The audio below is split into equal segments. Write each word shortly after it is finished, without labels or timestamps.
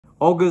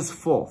August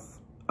 4th,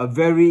 a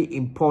very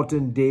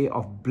important day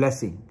of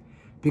blessing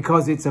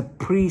because it's a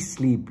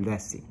priestly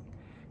blessing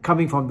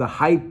coming from the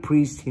high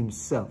priest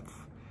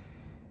himself.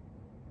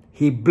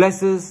 He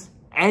blesses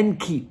and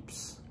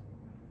keeps.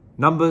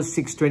 Numbers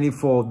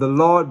 6:24, the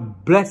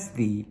Lord bless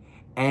thee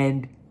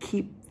and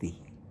keep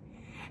thee.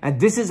 And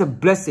this is a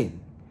blessing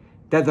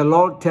that the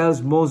Lord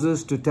tells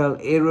Moses to tell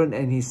Aaron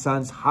and his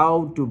sons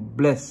how to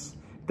bless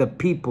the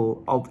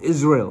people of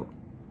Israel.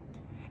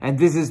 And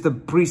this is the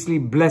priestly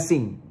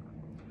blessing.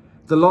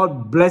 The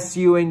Lord bless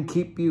you and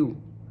keep you.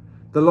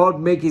 The Lord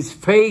make his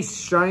face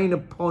shine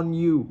upon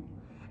you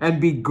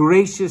and be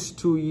gracious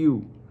to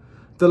you.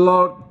 The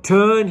Lord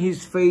turn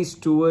his face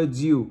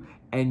towards you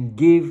and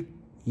give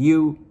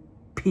you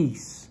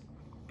peace.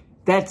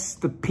 That's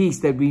the peace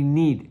that we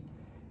need.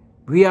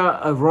 We are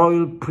a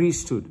royal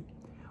priesthood.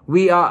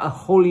 We are a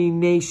holy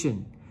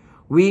nation.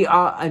 We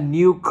are a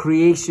new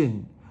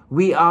creation.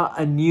 We are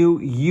a new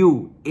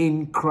you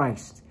in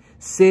Christ,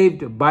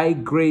 saved by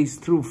grace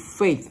through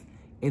faith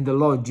in the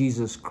Lord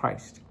Jesus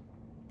Christ.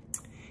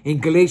 In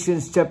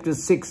Galatians chapter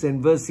 6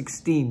 and verse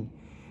 16,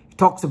 it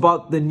talks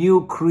about the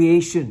new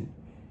creation.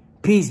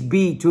 Peace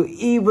be to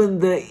even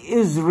the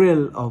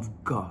Israel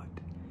of God.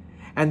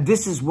 And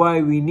this is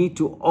why we need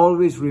to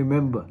always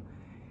remember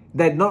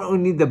that not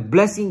only the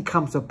blessing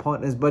comes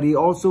upon us, but he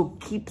also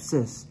keeps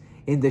us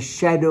in the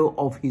shadow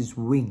of his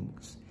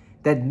wings,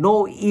 that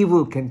no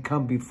evil can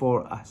come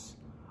before us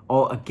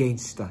or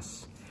against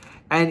us.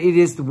 And it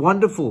is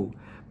wonderful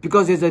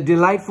because it's a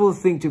delightful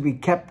thing to be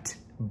kept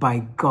by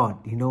God,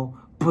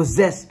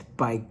 possessed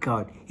by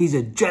God. He's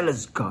a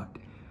jealous God.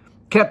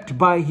 Kept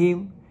by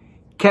him,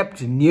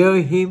 kept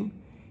near him,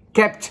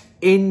 kept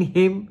in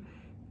him,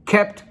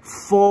 kept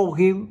for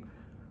him,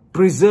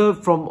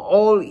 preserved from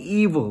all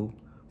evil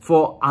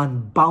for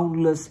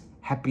unboundless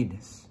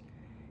happiness.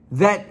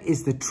 That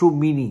is the true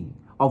meaning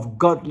of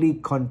godly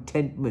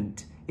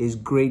contentment is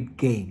great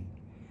gain.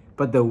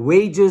 But the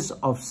wages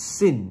of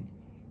sin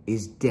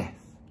is death.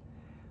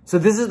 So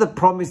this is the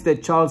promise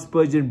that Charles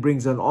Spurgeon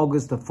brings on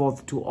August the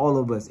 4th to all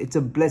of us. It's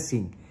a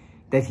blessing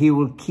that he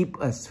will keep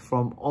us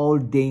from all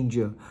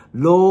danger.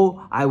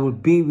 Lo, I will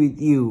be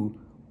with you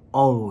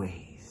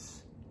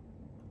always.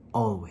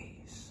 Always.